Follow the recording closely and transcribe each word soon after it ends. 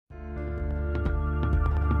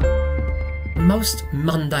most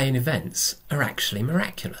mundane events are actually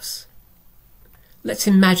miraculous. Let's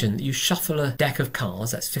imagine that you shuffle a deck of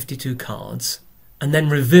cards, that's 52 cards, and then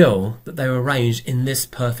reveal that they were arranged in this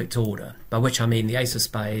perfect order, by which I mean the ace of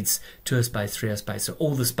spades, two of spades, three of spades, so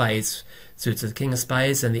all the spades through to the king of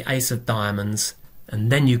spades and the ace of diamonds,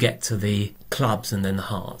 and then you get to the clubs and then the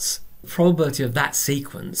hearts. The probability of that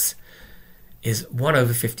sequence is 1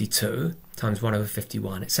 over 52 times 1 over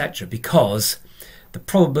 51, etc., because the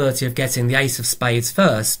probability of getting the ace of spades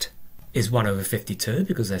first is 1 over 52,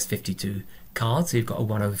 because there's 52 cards, so you've got a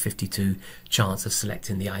 1 over 52 chance of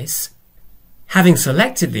selecting the ace. Having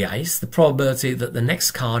selected the ace, the probability that the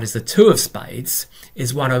next card is the 2 of spades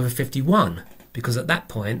is 1 over 51, because at that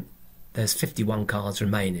point there's 51 cards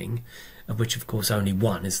remaining, of which of course only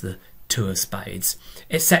one is the 2 of spades,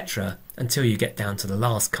 etc., until you get down to the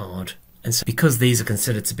last card. And so because these are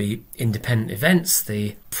considered to be independent events,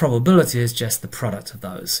 the probability is just the product of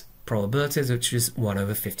those probabilities, which is 1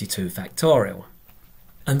 over 52 factorial.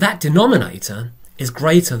 And that denominator is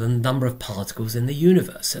greater than the number of particles in the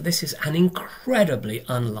universe. So this is an incredibly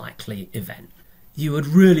unlikely event. You would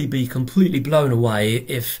really be completely blown away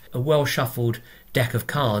if a well-shuffled deck of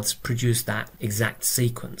cards produced that exact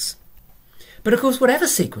sequence. But of course, whatever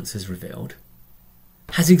sequence is revealed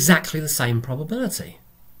has exactly the same probability.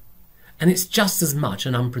 And it's just as much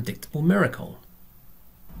an unpredictable miracle.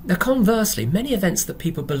 Now conversely, many events that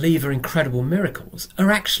people believe are incredible miracles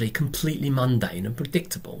are actually completely mundane and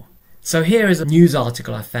predictable. So here is a news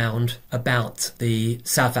article I found about the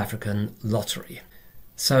South African lottery.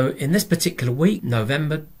 So in this particular week,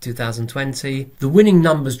 November 2020, the winning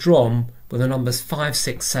numbers drawn were the numbers 5,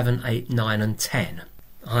 6, 7, 8, 9 and 10.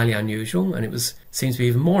 Highly unusual, and it seems to be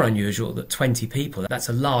even more unusual that 20 people, that's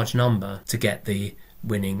a large number to get the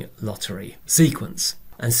winning lottery sequence.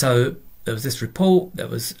 And so there was this report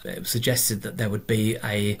that it suggested that there would be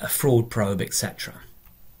a fraud probe, etc.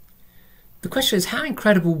 The question is, how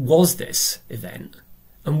incredible was this event,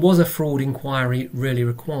 and was a fraud inquiry really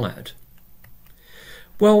required?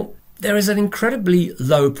 Well, there is an incredibly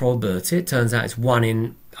low probability, it turns out it's 1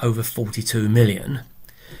 in over 42 million,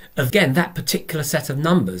 of again that particular set of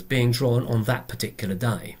numbers being drawn on that particular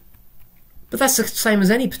day. But that's the same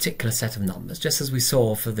as any particular set of numbers, just as we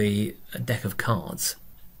saw for the deck of cards.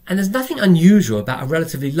 And there's nothing unusual about a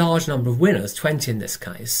relatively large number of winners, 20 in this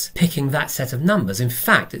case, picking that set of numbers. In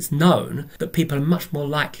fact, it's known that people are much more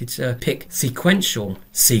likely to pick sequential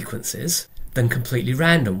sequences than completely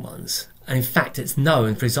random ones. And in fact, it's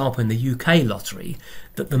known, for example, in the UK lottery,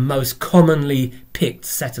 that the most commonly picked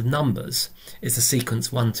set of numbers is the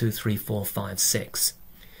sequence 1, 2, 3, 4, 5, 6.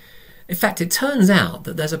 In fact, it turns out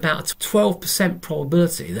that there's about a 12%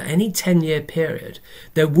 probability that any 10-year period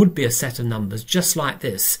there would be a set of numbers just like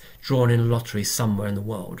this drawn in a lottery somewhere in the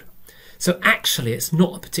world. So actually it's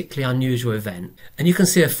not a particularly unusual event, and you can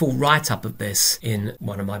see a full write-up of this in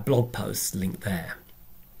one of my blog posts linked there.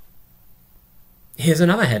 Here's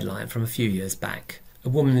another headline from a few years back. A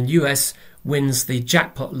woman in the US wins the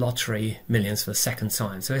jackpot lottery millions for the second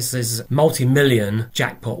time. So this is a multi-million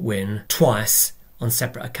jackpot win twice on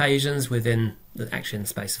separate occasions within actually in the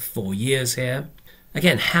space of 4 years here.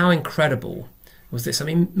 Again, how incredible was this? I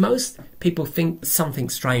mean, most people think something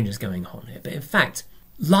strange is going on here, but in fact,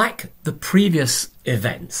 like the previous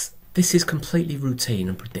events, this is completely routine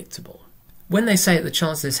and predictable. When they say that the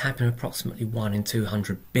chance of this happening approximately 1 in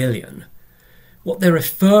 200 billion, what they're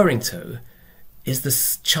referring to is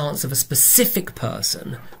the chance of a specific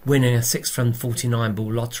person winning a 6 from 49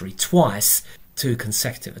 ball lottery twice, 2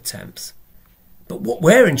 consecutive attempts. But what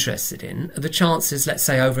we're interested in are the chances, let's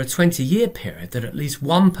say over a 20-year period, that at least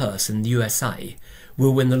one person in the USA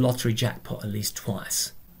will win the lottery jackpot at least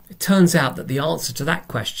twice. It turns out that the answer to that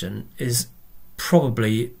question is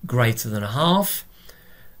probably greater than a half,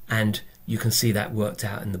 and you can see that worked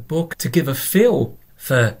out in the book. To give a feel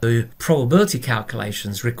for the probability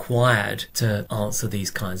calculations required to answer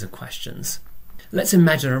these kinds of questions, let's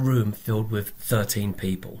imagine a room filled with 13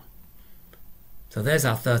 people. So there's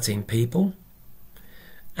our 13 people.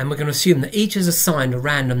 And we're going to assume that each is assigned a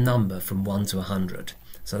random number from 1 to 100.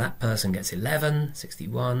 So that person gets 11,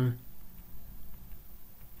 61.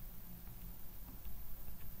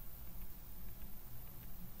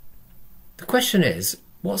 The question is,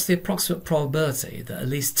 what's the approximate probability that at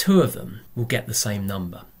least 2 of them will get the same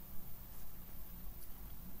number?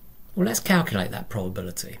 Well, let's calculate that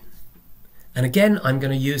probability. And again, I'm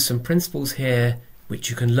going to use some principles here which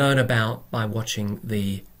you can learn about by watching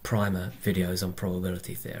the primer videos on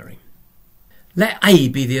probability theory. Let A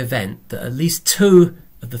be the event that at least 2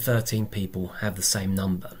 of the 13 people have the same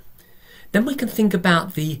number. Then we can think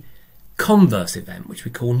about the converse event, which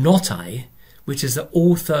we call not A, which is that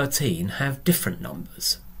all 13 have different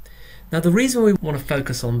numbers. Now the reason we want to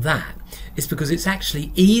focus on that is because it's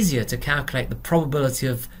actually easier to calculate the probability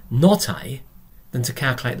of not A than to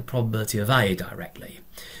calculate the probability of A directly.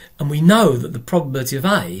 And we know that the probability of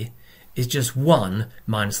A is just 1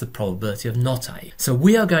 minus the probability of not A. So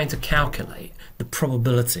we are going to calculate the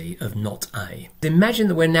probability of not A. Imagine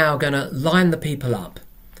that we're now going to line the people up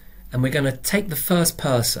and we're going to take the first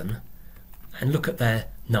person and look at their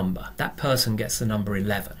number. That person gets the number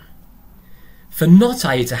 11. For not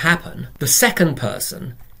A to happen, the second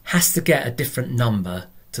person has to get a different number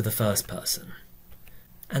to the first person.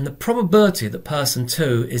 And the probability that person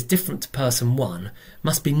 2 is different to person 1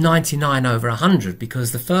 must be 99 over 100,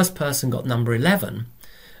 because the first person got number 11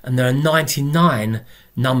 and there are 99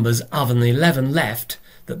 numbers other than 11 left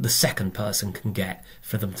that the second person can get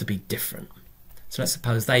for them to be different. So let's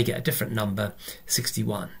suppose they get a different number,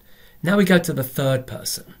 61. Now we go to the third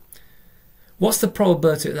person. What's the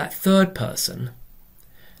probability that that third person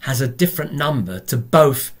has a different number to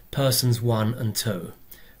both persons 1 and 2?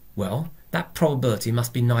 Well, that probability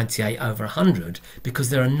must be 98 over 100, because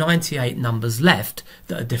there are 98 numbers left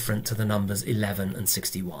that are different to the numbers 11 and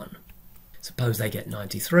 61. Suppose they get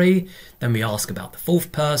 93, then we ask about the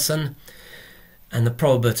fourth person, and the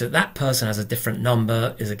probability that that person has a different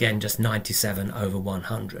number is again just 97 over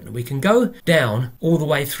 100. And we can go down all the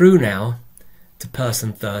way through now to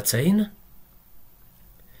person 13,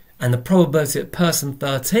 and the probability that person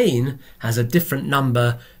 13 has a different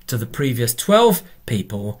number to the previous 12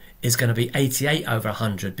 people is going to be 88 over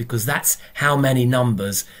 100, because that's how many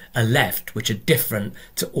numbers are left which are different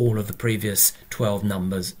to all of the previous 12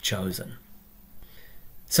 numbers chosen.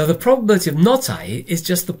 So the probability of not A is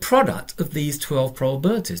just the product of these 12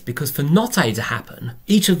 probabilities, because for not A to happen,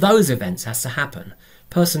 each of those events has to happen.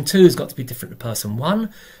 Person 2 has got to be different to person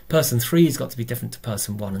 1, person 3 has got to be different to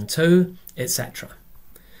person 1 and 2, etc.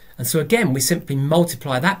 And so again, we simply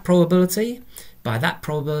multiply that probability by that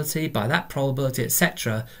probability by that probability,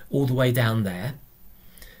 etc., all the way down there.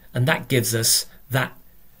 And that gives us that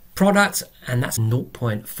product, and that's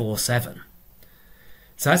 0.47.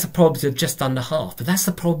 So that's a probability of just under half, but that's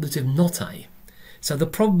the probability of not A. So the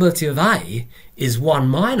probability of A is 1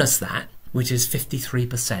 minus that, which is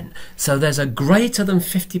 53%. So there's a greater than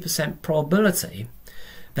 50% probability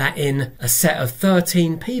that in a set of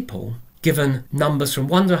 13 people, given numbers from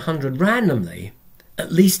 1 to 100 randomly,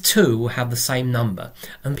 at least 2 will have the same number.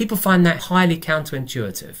 And people find that highly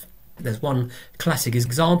counterintuitive. There's one classic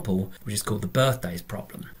example, which is called the birthdays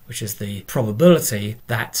problem, which is the probability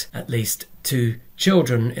that at least 2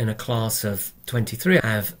 children in a class of 23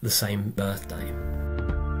 have the same birthday.